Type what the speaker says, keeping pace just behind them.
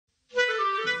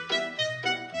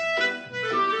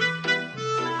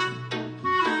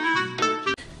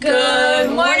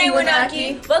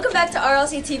Abenaki. Welcome back to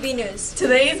RLC-TV News.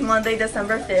 Today is Monday,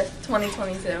 December 5th,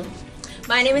 2022.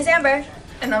 My name is Amber.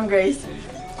 And I'm Grace.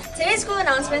 Today's school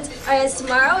announcements are as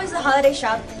tomorrow is the holiday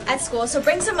shop at school, so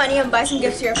bring some money and buy some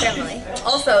gifts to your family.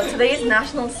 Also, today is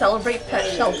National Celebrate Pet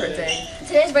Shelter Day.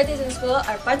 Today's birthdays in school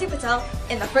are Parthi Patel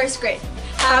in the 1st grade.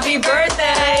 Happy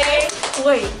birthday!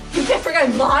 Wait, you can't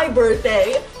forget my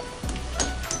birthday.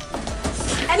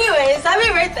 Anyways, happy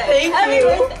birthday! Thank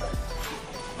you. Birthday.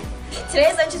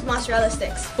 Today's lunch is mozzarella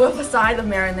sticks. With a side of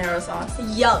marinara sauce.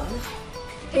 Yum!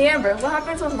 Hey Amber, what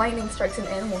happens when lightning strikes an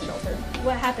animal shelter?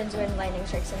 What happens when lightning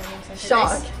strikes an animal shelter?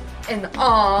 Shock and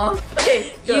awe.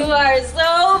 Okay, go. You are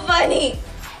so funny!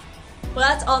 Well,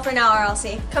 that's all for now,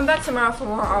 RLC. Come back tomorrow for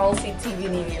more RLC TV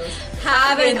news.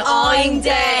 Have an awing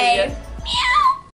day! Meow!